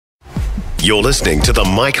You're listening to the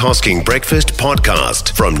Mike Hosking Breakfast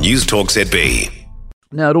Podcast from News Talk ZB.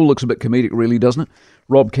 Now, it all looks a bit comedic, really, doesn't it?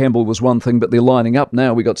 Rob Campbell was one thing, but they're lining up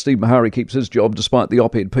now. We got Steve Mahari keeps his job despite the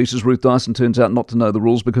op-ed pieces. Ruth Dyson turns out not to know the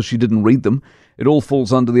rules because she didn't read them. It all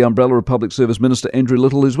falls under the umbrella of Public Service Minister Andrew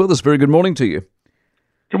Little, who's with us. Very good morning to you.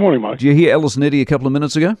 Good morning, Mike. Did you hear Alison Eddy a couple of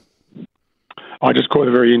minutes ago? I just caught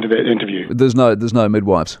the very end of that interview. There's no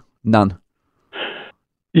midwives. None.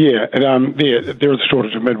 Yeah, and there was a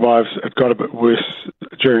shortage of midwives. It got a bit worse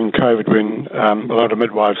during COVID when a lot of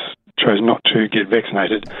midwives chose not to get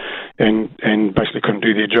vaccinated and basically couldn't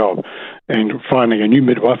do their job. And finding a new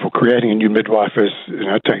midwife or creating a new midwife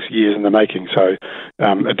it takes years in the making. So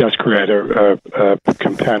it does create a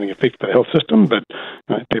compounding effect for the health system, but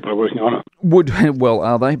people are working on it. Well,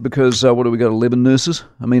 are they? Because what do we got, 11 nurses?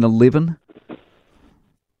 11?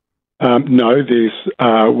 No, there's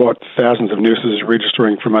thousands of nurses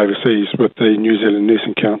registering from overseas with the New Zealand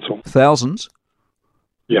Nursing Council. Thousands?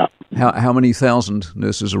 Yeah. How many thousand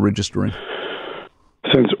nurses are registering?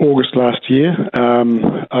 Since August last year,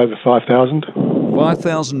 over 5,000.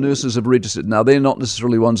 5,000 nurses have registered. Now, they're not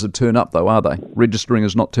necessarily ones that turn up, though, are they? Registering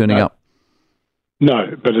is not turning up. No,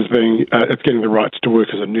 but it's getting the rights to work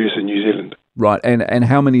as a nurse in New Zealand. Right, and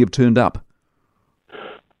how many have turned up?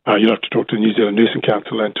 You'll have to talk to the New Zealand Nursing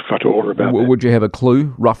Council and to Whatu Ora about that. Would you have a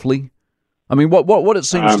clue, roughly? What it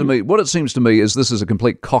seems to me, is this is a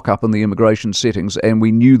complete cock-up in the immigration settings, and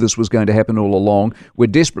we knew this was going to happen all along. We're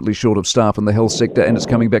desperately short of staff in the health sector, and it's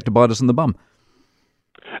coming back to bite us in the bum.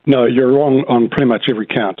 No, you're wrong on pretty much every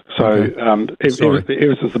count. So okay.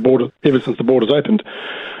 ever since the borders opened,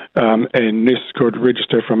 and nurses could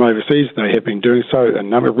register from overseas, they have been doing so in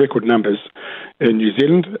record numbers in New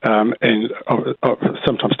Zealand, and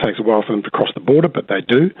sometimes takes a while for them to cross the border, but they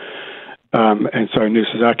do. And so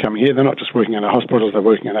nurses are coming here. They're not just working in our hospitals, they're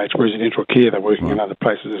working in aged residential care, they're working in other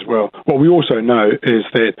places as well. What we also know is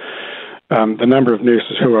that the number of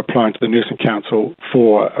nurses who are applying to the Nursing Council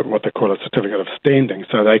for what they call a certificate of standing,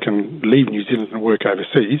 so they can leave New Zealand and work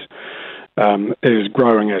overseas, is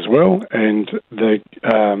growing as well, and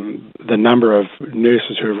the number of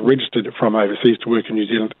nurses who have registered from overseas to work in New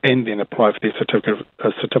Zealand and then apply for their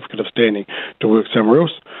certificate of standing to work somewhere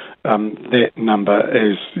else, that number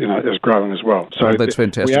is growing as well. So that's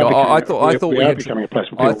fantastic. I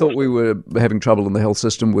thought we were having trouble in the health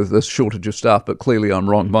system with this shortage of staff, but clearly I'm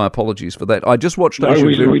wrong. My apologies for that. I just watched. No,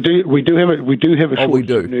 we do have a shortage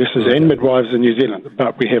of nurses and midwives in New Zealand,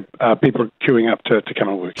 but we have people queuing up to come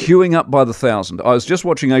and work. Queuing up by the thousand. I was just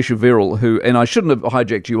watching Aisha Verrill, and I shouldn't have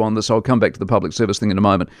hijacked you on this. I'll come back to the public service thing in a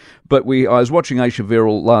moment. But I was watching Aisha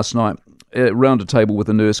Verrill last night round a table with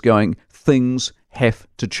a nurse going, things have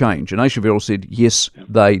to change. And Aisha Verrill said, yes,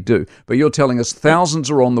 they do. But you're telling us thousands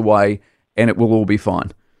are on the way and it will all be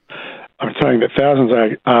fine. I'm saying that thousands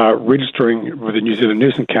are registering with the New Zealand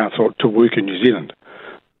Nursing Council to work in New Zealand.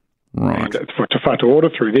 Right. And to Whatu Ora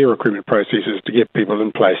through their recruitment processes to get people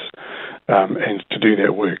in place and to do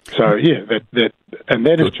their work. So, yeah, that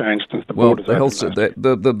has changed since the borders opened.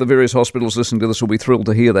 The various hospitals listening to this will be thrilled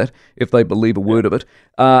to hear that, if they believe a word of it.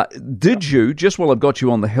 Did you, just while I've got you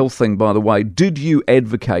on the health thing, by the way, did you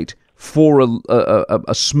advocate for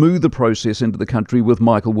a smoother process into the country with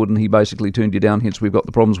Michael Wood, and he basically turned you down, hence we've got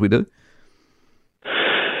the problems we do?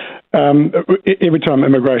 Every time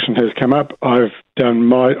immigration has come up, I've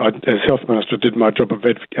done as health minister, did my job of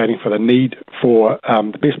advocating for the need for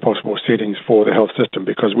the best possible settings for the health system,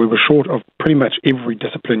 because we were short of pretty much every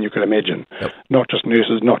discipline you could imagine. Yep. Not just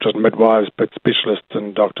nurses, not just midwives, but specialists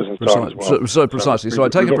and doctors and so on as well. So precisely. So I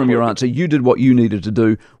take it from your answer, you did what you needed to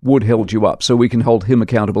do. Wood held you up, so we can hold him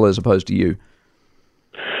accountable as opposed to you.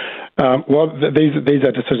 These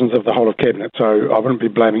are decisions of the whole of Cabinet, so I wouldn't be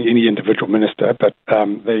blaming any individual minister, but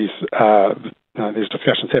these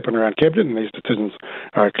discussions happen around Cabinet, and these decisions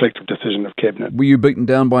are a collective decision of Cabinet. Were you beaten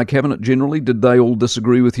down by Cabinet generally? Did they all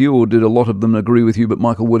disagree with you, or did a lot of them agree with you, but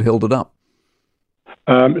Michael Wood held it up?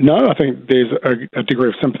 No, I think there's a degree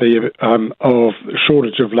of sympathy of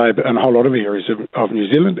shortage of labour in a whole lot of areas of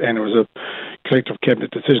New Zealand, and it was a collective Cabinet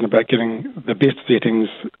decision about getting the best settings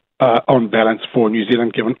on balance for New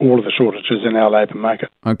Zealand, given all of the shortages in our labour market.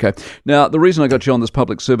 Okay. Now, the reason I got you on this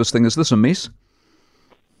public service thing, is this a mess?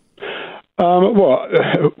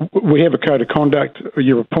 We have a code of conduct.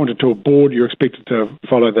 You're appointed to a board. You're expected to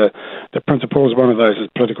follow the principles. One of those is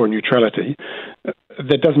political neutrality.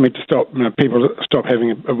 That doesn't mean to stop people stop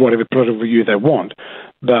having whatever political view they want,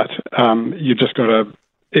 but you just got to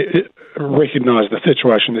recognise the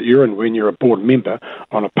situation that you're in when you're a board member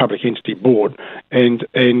on a public entity board and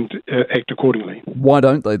act accordingly. Why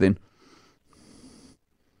don't they then?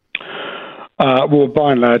 Well,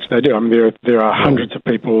 by and large, they do. I mean, there are hundreds of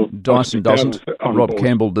people. Dyson doesn't. Rob board.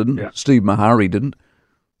 Campbell didn't. Yeah. Steve Mahari didn't.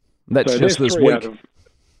 That's so just this week.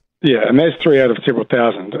 And there's 3 out of several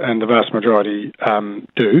thousand, and the vast majority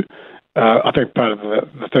do. I think part of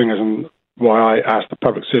the thing is, and why I asked the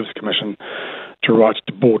Public Service Commission to write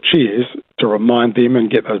to board chairs to remind them and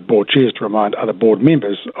get those board chairs to remind other board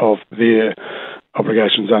members of their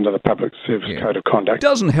obligations under the Public Service Code of Conduct.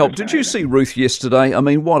 Doesn't help. Did you see Ruth yesterday? I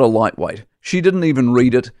mean, what a lightweight. She didn't even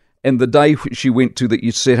read it. And the day she went to that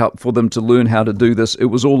you set up for them to learn how to do this, it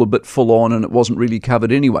was all a bit full on and it wasn't really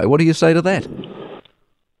covered anyway. What do you say to that?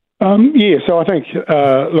 So I think,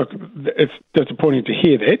 look, it's disappointing to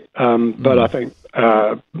hear that, but I think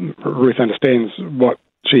Ruth understands what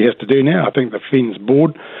she has to do now. I think the FENS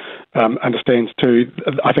board understands too.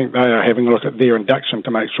 I think they are having a look at their induction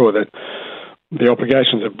to make sure that the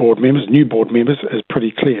obligations of board members, new board members, is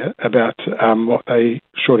pretty clear about what they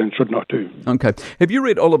should and should not do. Okay. Have you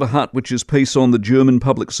read Oliver Hartwich's piece on the German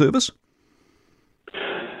public service?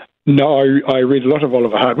 No, I read a lot of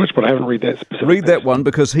Oliver Hartwich, but I haven't read that specific. Read that one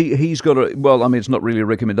because he's got it's not really a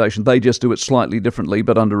recommendation. They just do it slightly differently,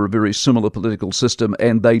 but under a very similar political system,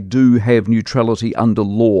 and they do have neutrality under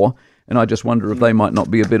law. And I just wonder if they might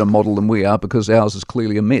not be a better model than we are, because ours is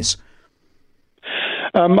clearly a mess.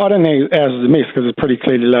 I don't think ours is a mess because it's pretty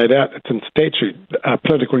clearly laid out. It's in statute.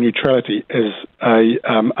 Political neutrality is a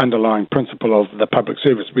underlying principle of the public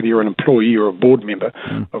service, whether you're an employee or a board member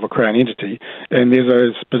of a Crown entity. And there's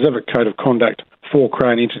a specific code of conduct for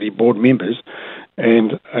Crown entity board members.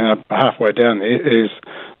 And halfway down there is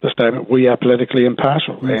the statement, we are politically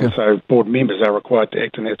impartial. Okay. And so board members are required to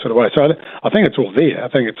act in that sort of way. So I think it's all there. I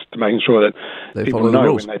think it's making sure that they people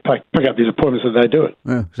know when they pick up these appointments that they do it.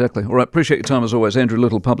 Yeah, exactly. All right, appreciate your time as always. Andrew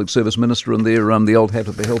Little, Public Service Minister, and there the old hat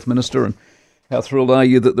of the Health Minister. And how thrilled are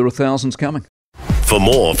you that there are thousands coming? For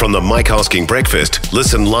more from the Mike Hosking Breakfast,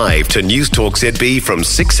 listen live to News Talk ZB from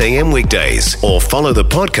 6 a.m. weekdays or follow the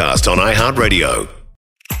podcast on iHeartRadio.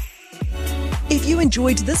 If you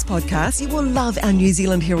enjoyed this podcast, you will love our New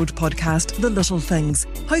Zealand Herald podcast, The Little Things,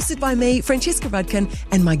 hosted by me, Francesca Rudkin,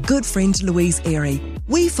 and my good friend Louise Airy.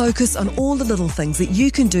 We focus on all the little things that you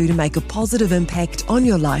can do to make a positive impact on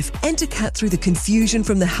your life and to cut through the confusion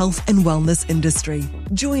from the health and wellness industry.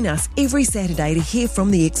 Join us every Saturday to hear from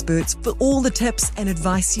the experts for all the tips and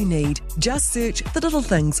advice you need. Just search The Little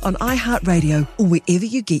Things on iHeartRadio or wherever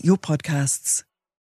you get your podcasts.